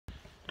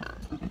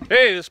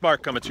Hey, this is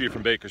Mark coming to you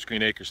from Baker's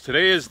Green Acres.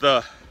 Today is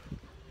the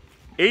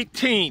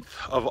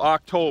 18th of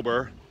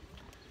October,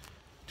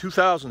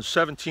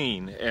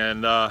 2017,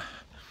 and I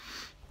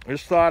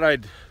just thought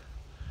I'd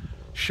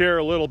share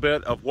a little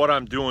bit of what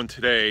I'm doing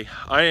today.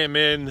 I am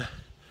in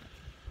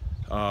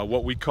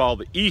what we call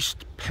the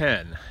East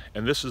Pen,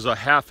 and this is a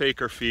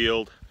half-acre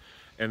field,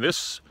 and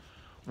this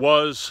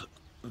was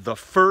the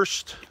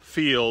first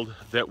field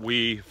that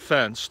we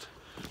fenced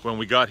when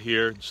we got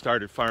here and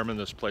started farming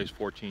this place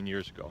 14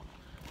 years ago.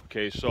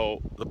 Okay, so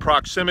the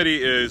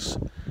proximity is,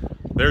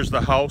 there's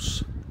the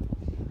house,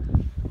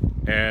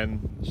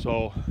 and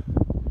so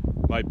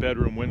my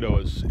bedroom window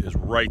is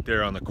right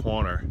there on the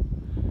corner.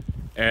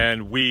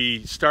 And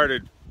we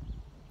started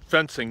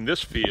fencing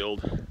this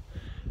field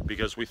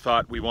because we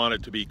thought we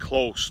wanted to be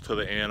close to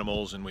the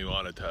animals, and we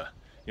wanted to,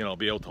 you know,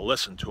 be able to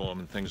listen to them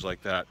and things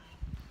like that.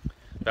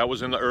 That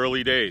was in the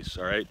early days,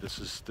 all right?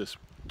 This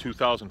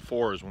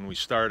 2004 is when we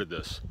started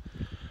this.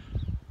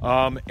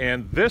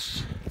 And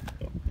this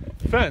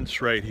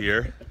fence right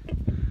here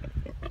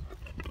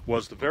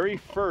was the very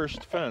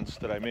first fence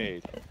that I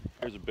made.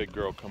 Here's a big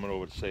girl coming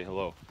over to say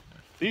hello.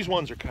 These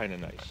ones are kind of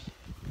nice,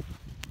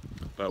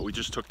 but we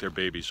just took their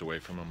babies away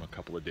from them a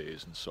couple of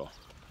days, and so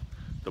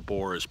the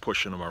boar is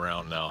pushing them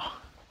around now.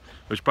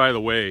 Which, by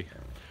the way,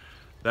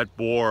 that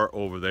boar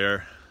over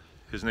there,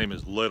 his name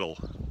is Little,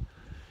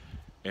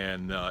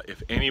 and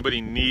if anybody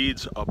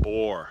needs a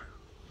boar,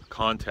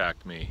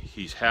 contact me.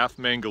 He's half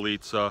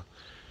Mangalitsa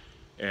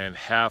and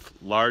half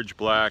large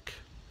black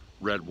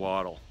red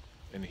wattle,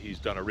 and he's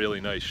done a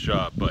really nice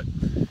job, but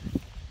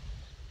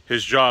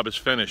his job is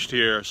finished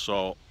here,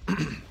 so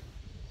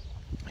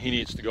he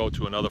needs to go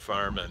to another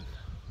farm and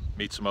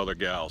meet some other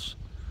gals.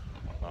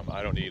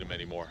 I don't need him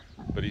anymore,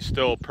 but he's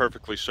still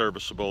perfectly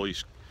serviceable.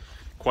 He's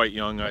quite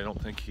young. I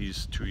don't think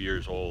he's 2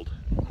 years old,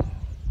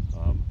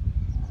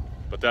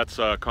 but that's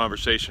a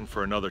conversation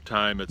for another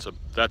time.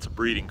 That's a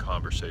breeding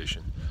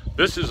conversation.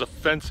 This is a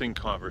fencing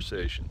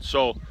conversation.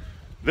 So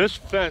this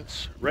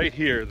fence right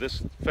here,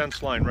 this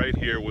fence line right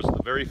here, was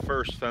the very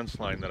first fence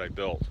line that I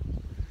built.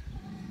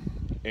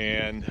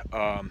 And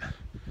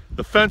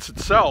the fence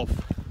itself,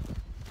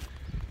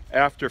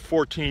 after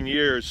 14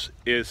 years,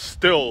 is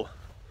still,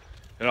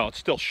 you know, it's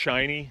still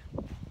shiny,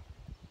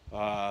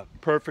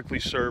 perfectly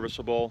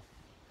serviceable.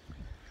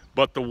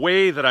 But the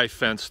way that I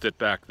fenced it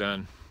back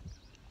then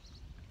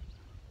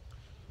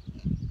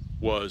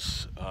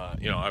was,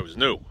 you know, I was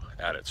new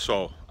at it,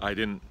 so I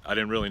didn't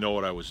really know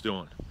what I was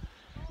doing.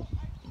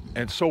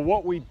 And so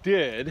what we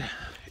did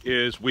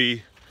is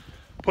we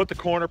put the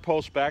corner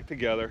posts back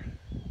together.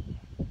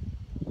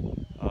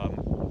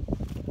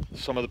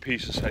 Some of the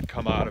pieces had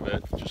come out of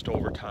it just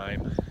over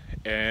time,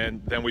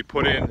 and then we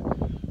put in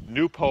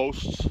new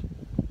posts,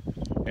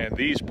 and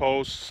these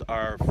posts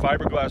are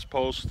fiberglass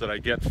posts that I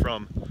get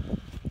from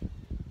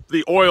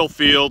the oil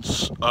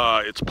fields.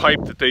 It's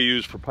pipe that they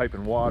use for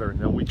piping water,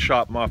 and then we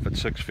chop them off at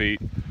 6 feet.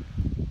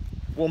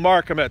 We'll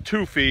mark them at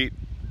 2 feet,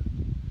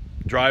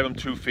 drive them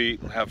 2 feet,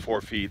 and have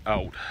 4 feet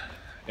out.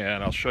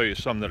 And I'll show you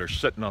some that are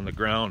sitting on the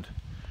ground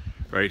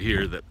right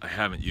here that I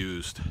haven't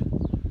used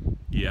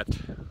yet.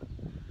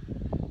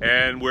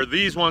 And where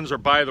these ones are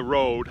by the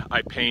road,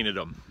 I painted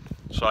them.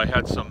 So I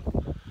had some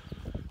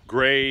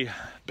gray,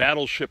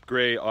 battleship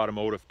gray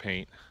automotive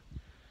paint.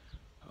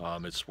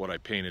 It's what I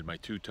painted my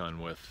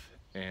 2-ton with.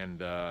 And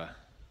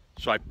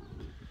so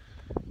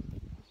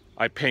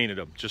I painted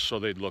them just so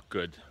they'd look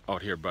good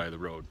out here by the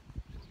road.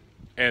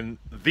 And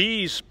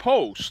these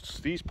posts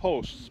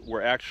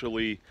were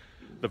actually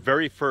the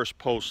very first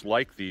posts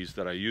like these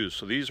that I used.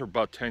 So these are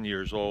about 10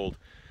 years old.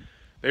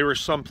 They were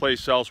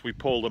someplace else. We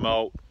pulled them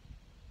out,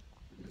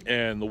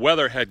 and the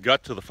weather had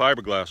got to the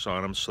fiberglass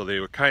on them, so they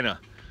were kind of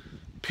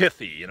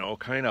pithy, you know,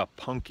 kind of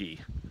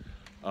punky.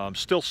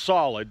 Still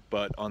solid,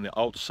 but on the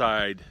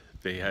outside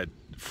they had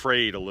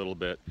frayed a little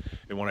bit.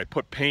 And when I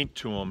put paint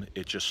to them,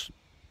 it just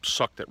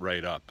sucked it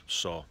right up.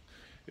 So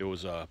it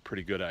was a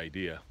pretty good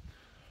idea.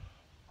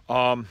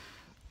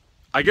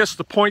 I guess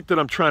the point that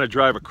I'm trying to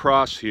drive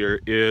across here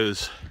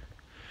is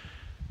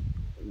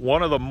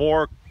one of the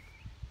more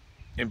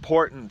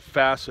important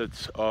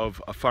facets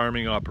of a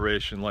farming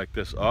operation like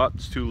this. Oh,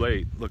 it's too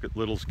late. Look at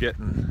Little's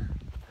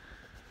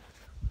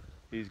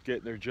he's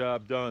getting their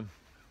job done.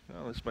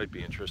 Well, this might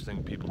be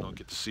interesting. People don't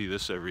get to see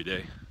this every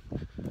day.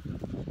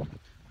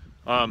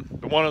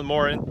 But one of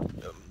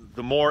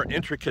the more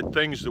intricate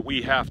things that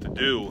we have to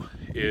do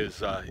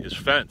is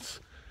fence.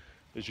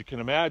 As you can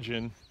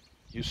imagine,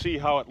 you see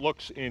how it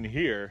looks in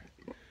here,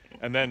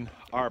 and then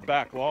our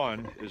back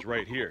lawn is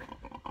right here.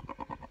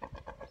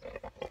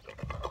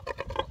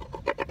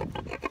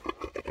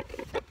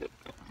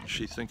 Is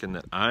she thinking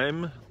that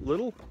I'm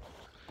Little?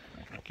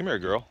 Come here,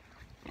 girl.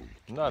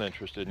 I'm not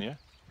interested in you.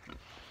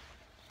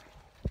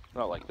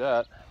 Not like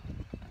that.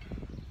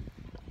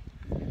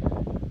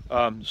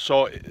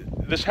 So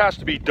this has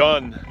to be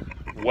done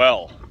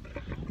well,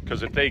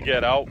 because if they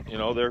get out, you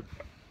know, they're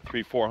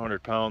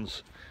 300-400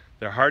 pounds.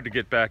 They're hard to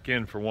get back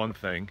in, for one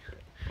thing,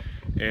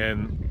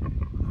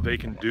 and they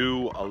can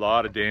do a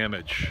lot of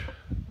damage.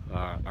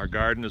 Our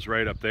garden is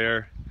right up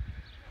there,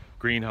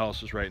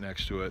 Greenhouse is right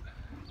next to it.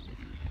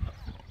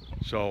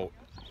 So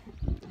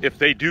if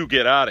they do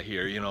get out of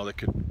here, you know, that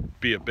could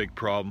be a big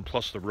problem.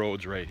 Plus the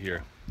road's right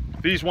here.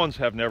 These ones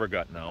have never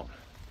gotten out,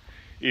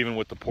 even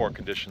with the poor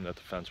condition that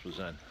the fence was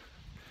in.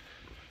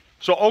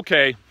 So,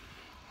 okay,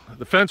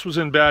 the fence was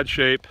in bad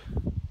shape.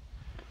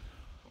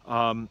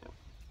 The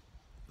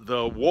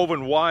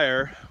woven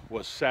wire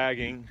was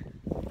sagging,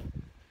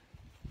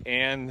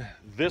 and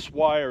this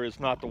wire is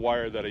not the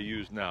wire that I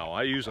use now.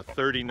 I use a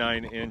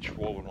 39-inch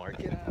woven wire.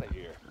 Get out of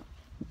here.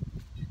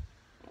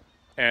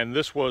 And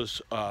this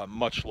was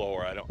much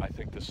lower. I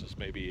think this is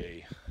maybe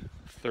a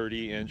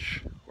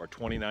 30-inch or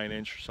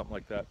 29-inch or something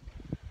like that.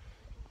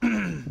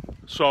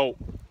 So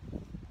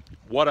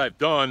what I've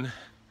done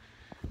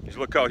is,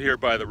 look out here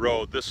by the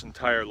road. This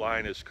entire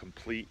line is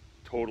complete,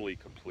 totally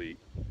complete.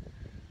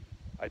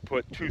 I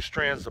put 2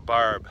 strands of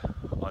barb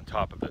on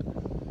top of it.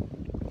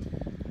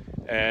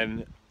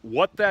 And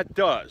what that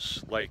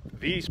does, like,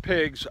 these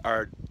pigs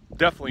are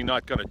definitely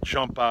not going to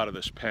jump out of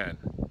this pen.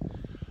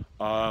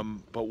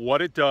 But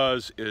what it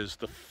does is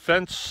the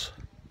fence,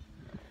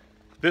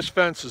 this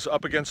fence is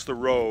up against the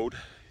road,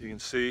 you can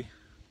see.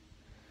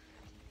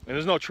 And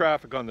there's no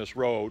traffic on this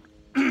road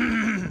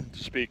to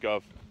speak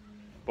of.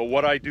 But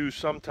what I do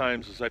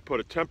sometimes is I put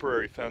a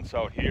temporary fence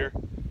out here,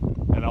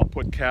 and I'll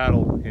put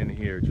cattle in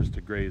here just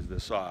to graze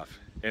this off.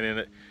 And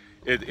in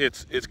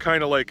it's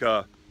kind of like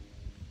an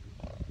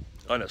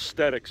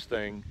aesthetics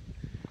thing.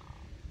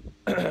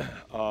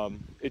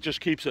 It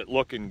just keeps it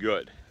looking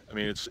good. I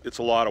mean, it's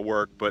a lot of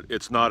work, but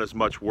it's not as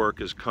much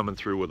work as coming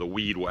through with a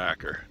weed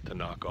whacker to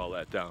knock all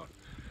that down.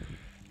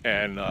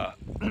 And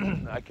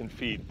I can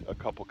feed a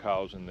couple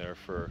cows in there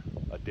for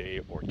a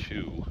day or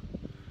two,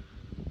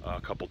 a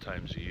couple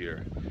times a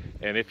year.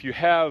 And if you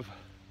have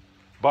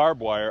barbed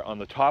wire on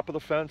the top of the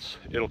fence,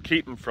 it'll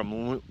keep them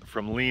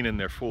from leaning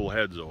their fool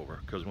heads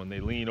over, because when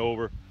they lean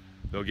over,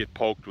 they'll get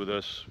poked with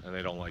this, and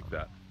they don't like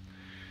that.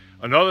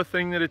 Another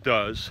thing that it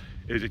does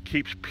is it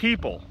keeps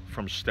people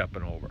from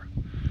stepping over.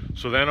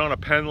 So then on a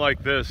pen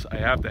like this, I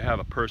have to have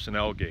a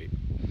personnel gate.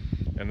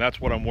 And that's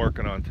what I'm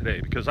working on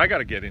today, because I got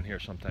to get in here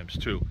sometimes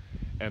too.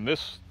 And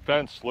this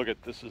fence, look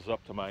at this, is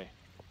up to my,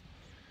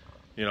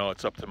 you know,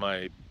 it's up to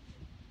my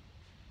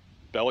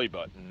belly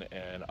button,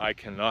 and I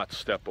cannot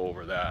step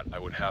over that. I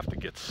would have to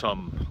get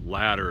some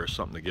ladder or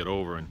something to get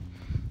over. And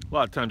a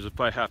lot of times if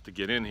I have to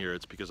get in here,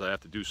 it's because I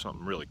have to do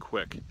something really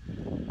quick.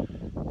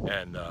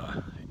 And,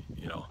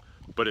 you know,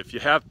 but if you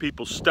have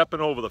people stepping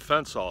over the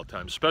fence all the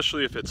time,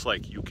 especially if it's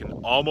like you can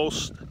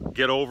almost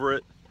get over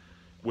it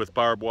with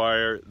barbed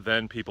wire,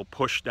 then people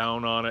push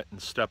down on it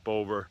and step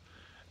over,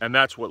 and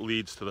that's what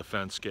leads to the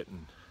fence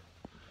getting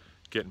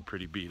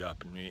pretty beat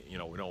up, and you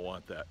know, we don't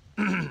want that.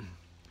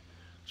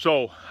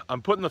 So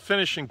I'm putting the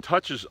finishing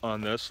touches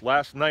on this.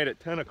 Last night at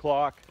 10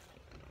 o'clock,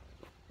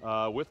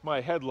 with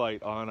my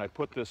headlight on, I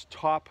put this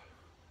top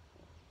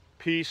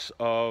piece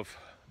of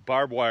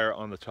barbed wire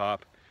on the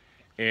top,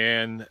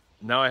 and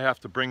now I have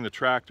to bring the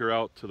tractor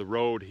out to the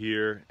road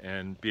here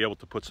and be able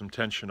to put some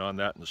tension on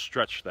that and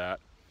stretch that.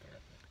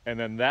 And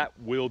then that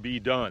will be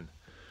done.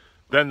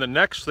 Then the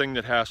next thing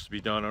that has to be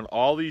done on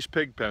all these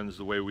pig pens,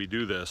 the way we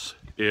do this,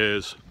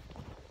 is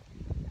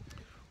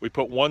we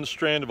put 1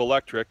 strand of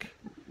electric.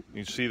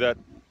 You see that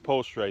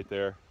post right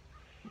there.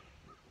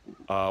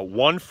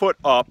 1 foot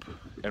up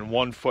and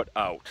 1 foot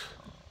out.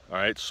 All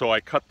right, so I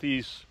cut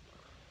these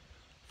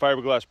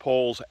fiberglass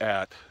poles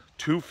at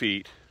 2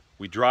 feet.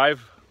 We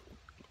drive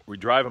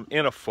them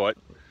in a foot,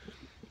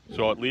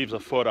 so it leaves a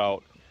foot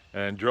out,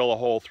 and drill a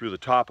hole through the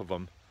top of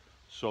them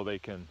so we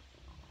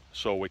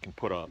can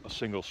put a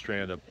single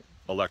strand of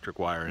electric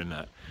wire in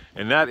that.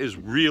 And that is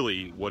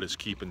really what is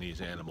keeping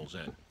these animals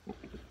in.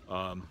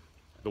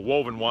 The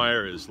woven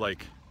wire is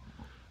like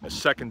a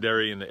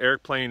secondary. In the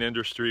airplane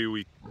industry,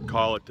 we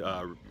call it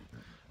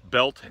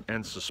belt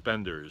and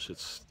suspenders.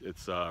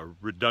 It's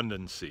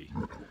redundancy.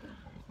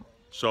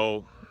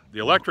 So the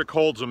electric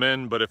holds them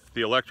in, but if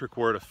the electric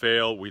were to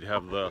fail, we'd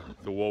have the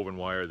woven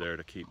wire there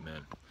to keep them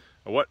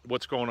in.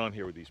 What's going on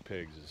here with these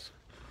pigs is,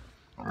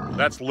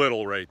 that's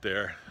Little right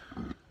there.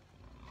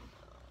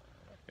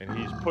 And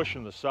he's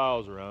pushing the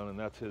sows around, and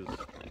that's his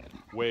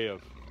way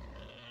of,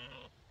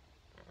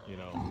 you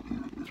know,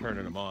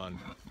 turning them on.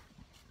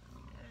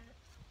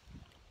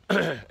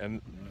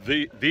 And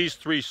these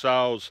 3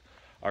 sows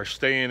are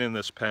staying in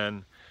this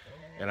pen,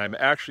 and I'm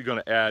actually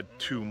going to add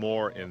 2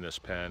 more in this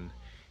pen.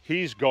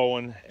 He's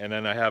going, and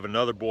then I have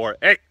another boar.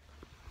 Hey!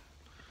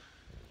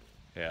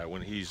 Yeah,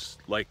 when he's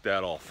like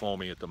that, all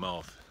foamy at the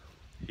mouth,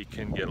 he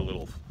can get a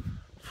little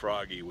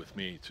froggy with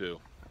me too,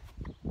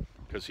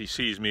 because he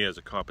sees me as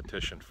a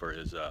competition for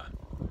his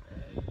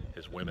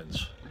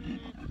women's.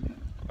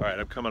 All right,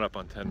 I'm coming up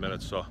on 10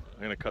 minutes, so I'm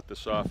going to cut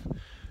this off.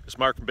 It's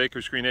Mark from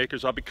Baker's Green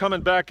Acres. I'll be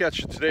coming back at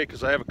you today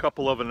because I have a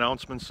couple of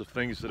announcements of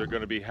things that are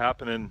going to be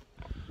happening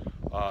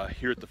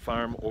here at the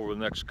farm over the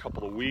next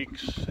couple of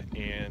weeks,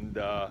 and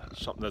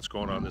something that's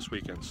going on this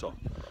weekend. So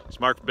it's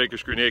Mark from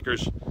Baker's Green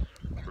Acres.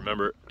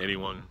 Remember,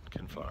 anyone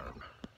can farm.